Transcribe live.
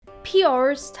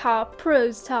NPR's Top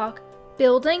Pros Talk,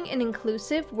 Building an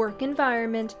Inclusive Work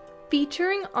Environment,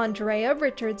 featuring Andrea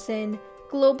Richardson,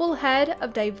 Global Head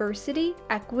of Diversity,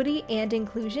 Equity, and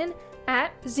Inclusion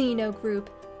at Zeno Group.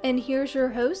 And here's your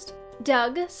host,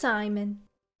 Doug Simon.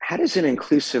 How does an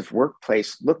inclusive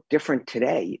workplace look different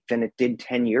today than it did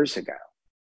 10 years ago?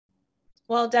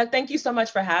 Well, Doug, thank you so much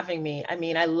for having me.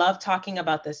 I love talking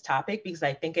about this topic because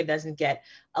I think it doesn't get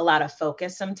a lot of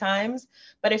focus sometimes.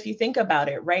 But if you think about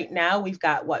it, right now, we've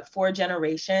got, 4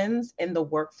 generations in the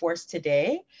workforce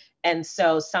today. And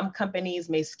so some companies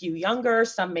may skew younger,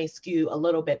 some may skew a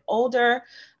little bit older.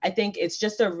 I think it's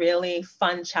just a really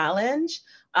fun challenge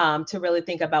to really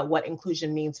think about what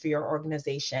inclusion means for your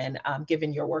organization,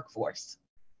 given your workforce.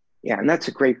 Yeah, and that's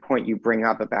a great point you bring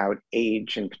up about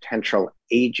age and potential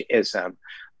ageism.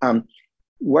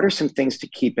 What are some things to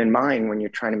keep in mind when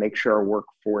you're trying to make sure a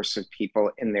workforce of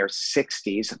people in their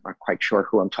 60s, I'm not quite sure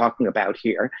who I'm talking about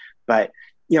here, but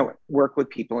work with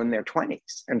people in their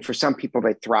 20s. And for some people,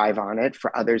 they thrive on it.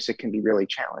 For others, it can be really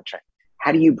challenging.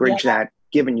 How do you bridge that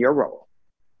given your role?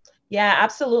 Yeah,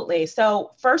 absolutely.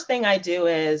 So first thing I do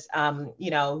is,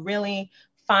 really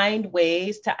find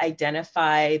ways to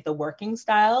identify the working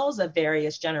styles of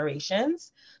various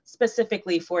generations.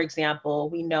 Specifically, for example,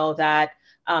 we know that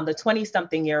the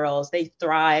 20-something-year-olds, they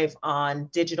thrive on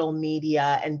digital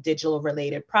media and digital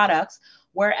related products.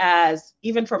 Whereas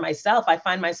even for myself, I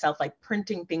find myself like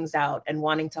printing things out and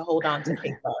wanting to hold on to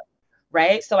paper,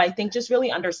 right? So I think just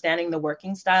really understanding the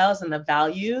working styles and the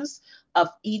values of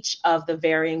each of the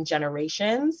varying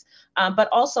generations, but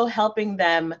also helping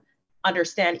them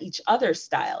understand each other's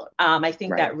style. I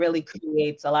think that really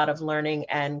creates a lot of learning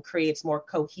and creates more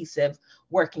cohesive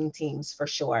working teams for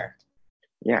sure.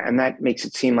 Yeah, and that makes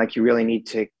it seem like you really need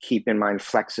to keep in mind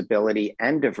flexibility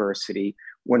and diversity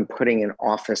when putting an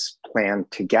office plan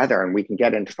together. And we can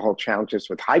get into the whole challenges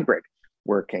with hybrid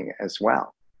working as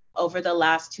well. Over the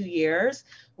last 2 years,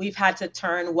 we've had to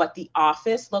turn what the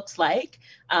office looks like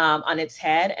on its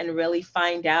head and really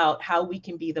find out how we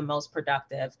can be the most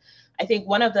productive. I think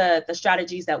one of the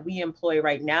strategies that we employ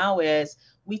right now is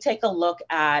we take a look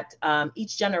at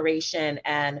each generation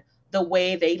and the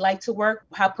way they like to work,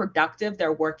 how productive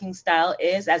their working style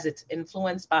is as it's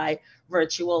influenced by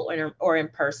virtual or in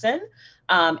person.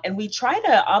 And we try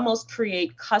to almost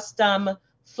create custom,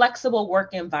 flexible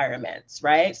work environments,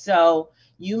 right? So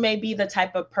you may be the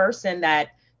type of person that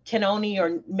can only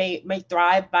or may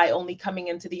thrive by only coming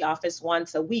into the office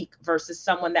once a week versus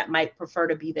someone that might prefer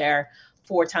to be there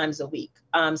 4 times a week.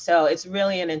 So it's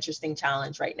really an interesting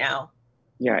challenge right now.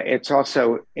 Yeah, it's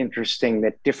also interesting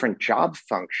that different job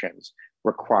functions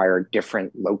require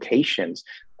different locations.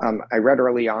 I read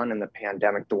early on in the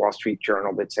pandemic, the Wall Street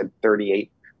Journal, that said 38%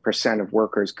 of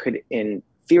workers could, in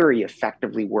theory,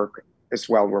 effectively work as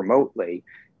well remotely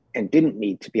and didn't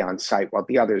need to be on site, while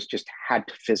the others just had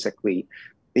to physically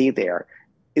be there.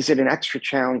 Is it an extra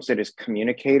challenge that as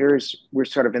communicators, we're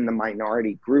sort of in the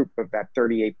minority group of that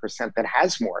 38% that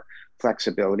has more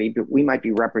flexibility, but we might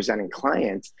be representing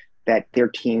clients that their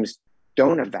teams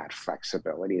don't have that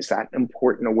flexibility? Is that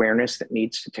important awareness that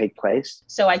needs to take place?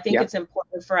 So I think it's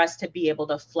important for us to be able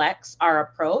to flex our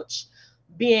approach,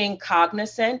 being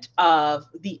cognizant of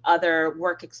the other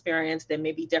work experience that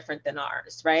may be different than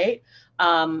ours, right?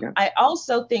 I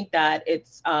also think that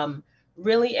it's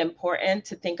really important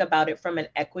to think about it from an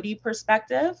equity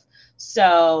perspective.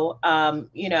 So,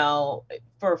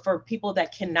 for people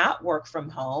that cannot work from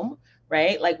home,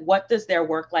 right? Like, what does their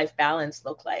work-life balance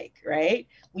look like, right?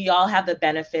 We all have the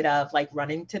benefit of like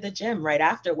running to the gym right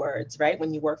afterwards, right?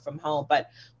 When you work from home, but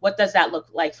what does that look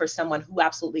like for someone who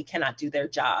absolutely cannot do their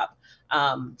job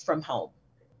from home?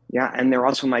 Yeah, and there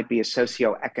also might be a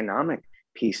socioeconomic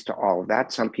piece to all of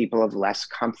that. Some people have less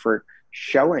comfort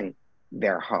showing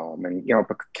their home, and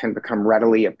can become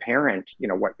readily apparent,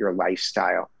 what your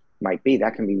lifestyle might be.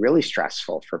 That can be really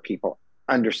stressful for people,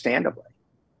 understandably.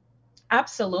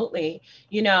 Absolutely.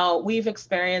 We've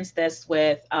experienced this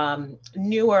with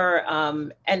newer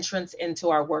entrants into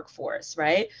our workforce,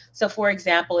 right? So for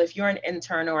example, if you're an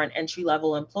intern or an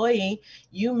entry-level employee,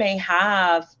 you may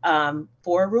have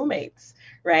 4 roommates,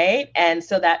 right? And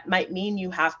so that might mean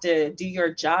you have to do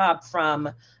your job from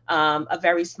a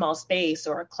very small space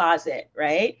or a closet,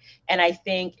 right? And I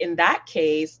think in that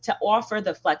case, to offer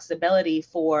the flexibility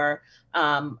for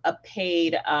a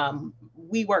paid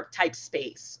WeWork type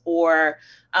space, or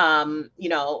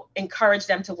encourage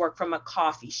them to work from a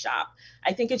coffee shop.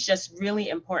 I think it's just really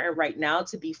important right now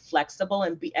to be flexible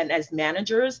and as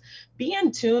managers, be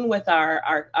in tune with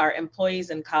our employees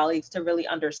and colleagues to really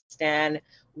understand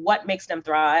what makes them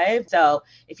thrive. So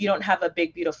if you don't have a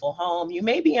big, beautiful home, you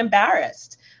may be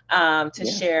embarrassed to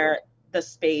share the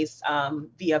space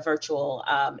via virtual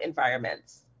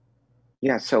environments.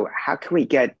 Yeah, so how can we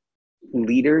get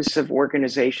leaders of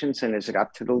organizations, and is it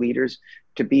up to the leaders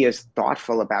to be as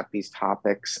thoughtful about these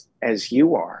topics as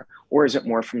you are, or is it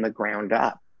more from the ground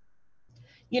up?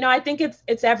 I think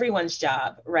it's everyone's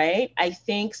job, right? I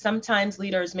think sometimes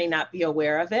leaders may not be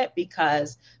aware of it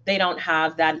because they don't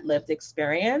have that lived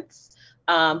experience.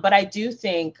 But I do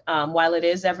think while it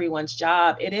is everyone's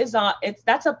job,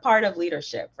 that's a part of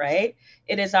leadership, right?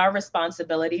 It is our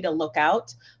responsibility to look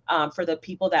out for the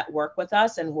people that work with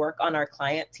us and work on our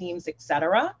client teams, et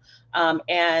cetera.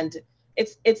 And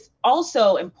it's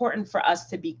also important for us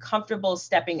to be comfortable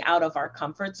stepping out of our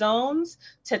comfort zones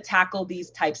to tackle these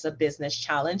types of business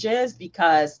challenges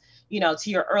because, to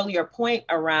your earlier point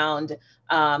around,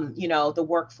 the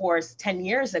workforce 10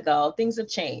 years ago, things have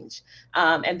changed.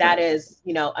 And that is,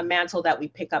 a mantle that we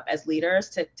pick up as leaders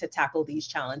to tackle these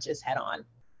challenges head on.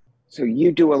 So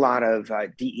you do a lot of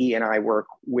DE&I work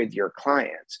with your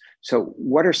clients. So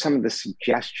what are some of the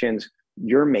suggestions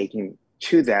you're making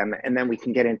to them? And then we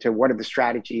can get into what are the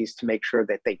strategies to make sure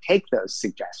that they take those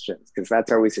suggestions, because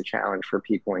that's always a challenge for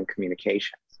people in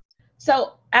communications.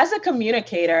 So as a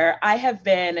communicator, I have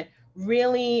been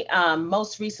really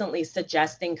most recently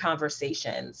suggesting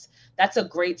conversations. That's a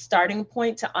great starting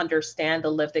point to understand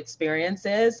the lived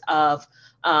experiences of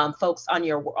folks on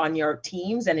your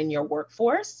teams and in your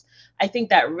workforce. I think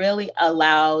that really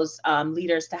allows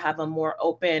leaders to have a more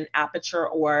open aperture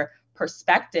or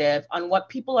perspective on what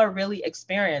people are really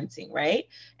experiencing, right?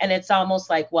 And it's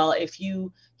almost like, well, if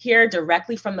you hear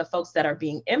directly from the folks that are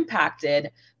being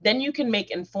impacted, then you can make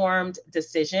informed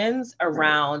decisions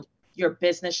around your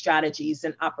business strategies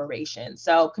and operations.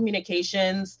 So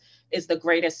communications is the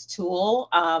greatest tool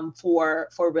for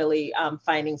really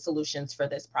finding solutions for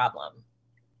this problem.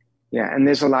 Yeah, and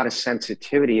there's a lot of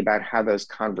sensitivity about how those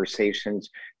conversations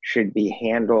should be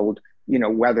handled,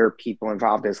 whether people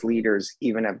involved as leaders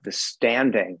even have the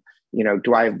standing,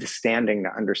 do I have the standing to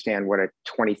understand what a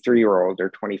 23-year-old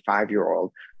or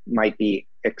 25-year-old might be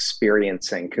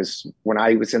experiencing? Because when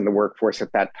I was in the workforce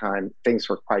at that time, things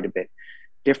were quite a bit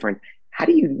different. How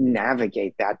do you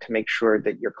navigate that to make sure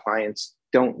that your clients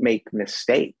don't make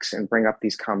mistakes and bring up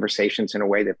these conversations in a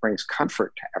way that brings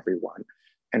comfort to everyone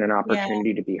and an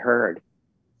opportunity to be heard?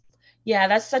 Yeah,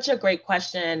 that's such a great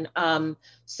question.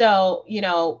 So,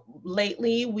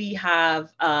 lately we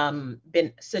have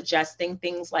been suggesting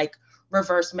things like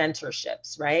reverse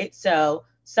mentorships, right? So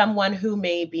someone who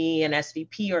may be an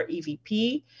SVP or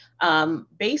EVP,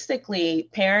 basically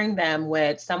pairing them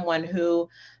with someone who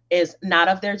is not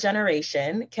of their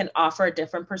generation, can offer a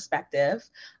different perspective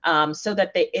so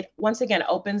that it once again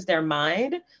opens their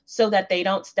mind so that they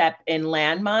don't step in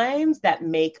landmines that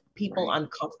make people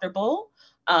uncomfortable.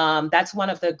 That's one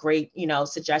of the great,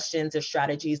 suggestions or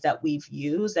strategies that we've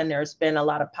used. And there's been a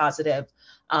lot of positive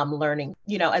learning.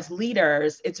 As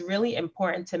leaders, it's really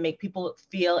important to make people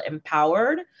feel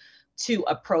empowered to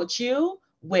approach you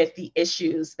with the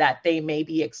issues that they may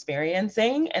be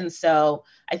experiencing. And so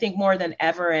I think more than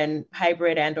ever in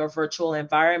hybrid and or virtual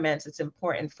environments, it's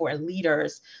important for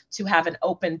leaders to have an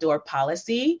open door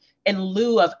policy in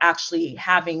lieu of actually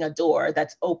having a door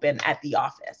that's open at the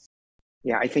office.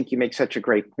 Yeah, I think you make such a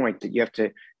great point that you have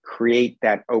to create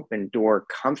that open door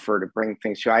comfort to bring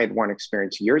things to you. I had one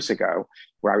experience years ago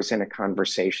where I was in a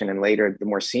conversation and later the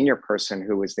more senior person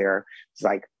who was there was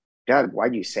like, Doug, why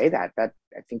do you say that? I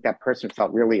think that person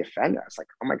felt really offended. I was like,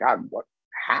 oh my God,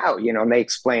 how? And they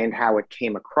explained how it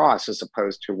came across as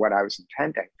opposed to what I was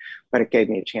intending. But it gave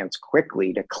me a chance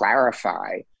quickly to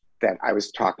clarify that I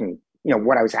was talking,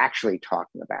 what I was actually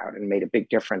talking about, and made a big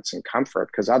difference in comfort,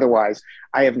 because otherwise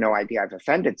I have no idea I've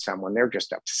offended someone. They're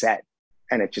just upset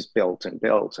and it just builds and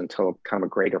builds until it becomes a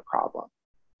greater problem.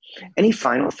 Any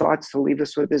final thoughts to leave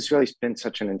us with? This has really been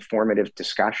such an informative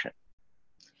discussion.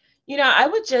 I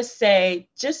would just say,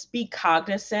 just be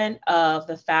cognizant of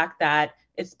the fact that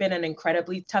it's been an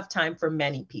incredibly tough time for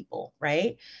many people,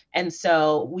 right? And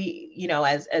so we,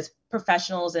 as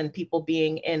professionals and people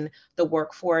being in the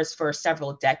workforce for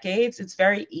several decades, it's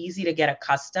very easy to get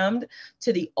accustomed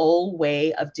to the old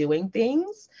way of doing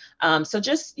things. So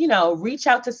just, reach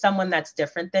out to someone that's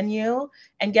different than you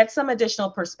and get some additional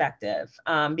perspective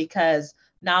because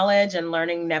knowledge and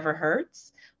learning never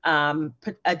hurts.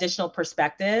 Additional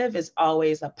perspective is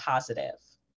always a positive.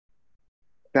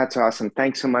 That's awesome.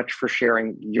 Thanks so much for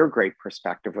sharing your great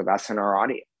perspective with us and our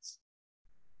audience.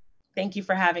 Thank you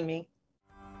for having me.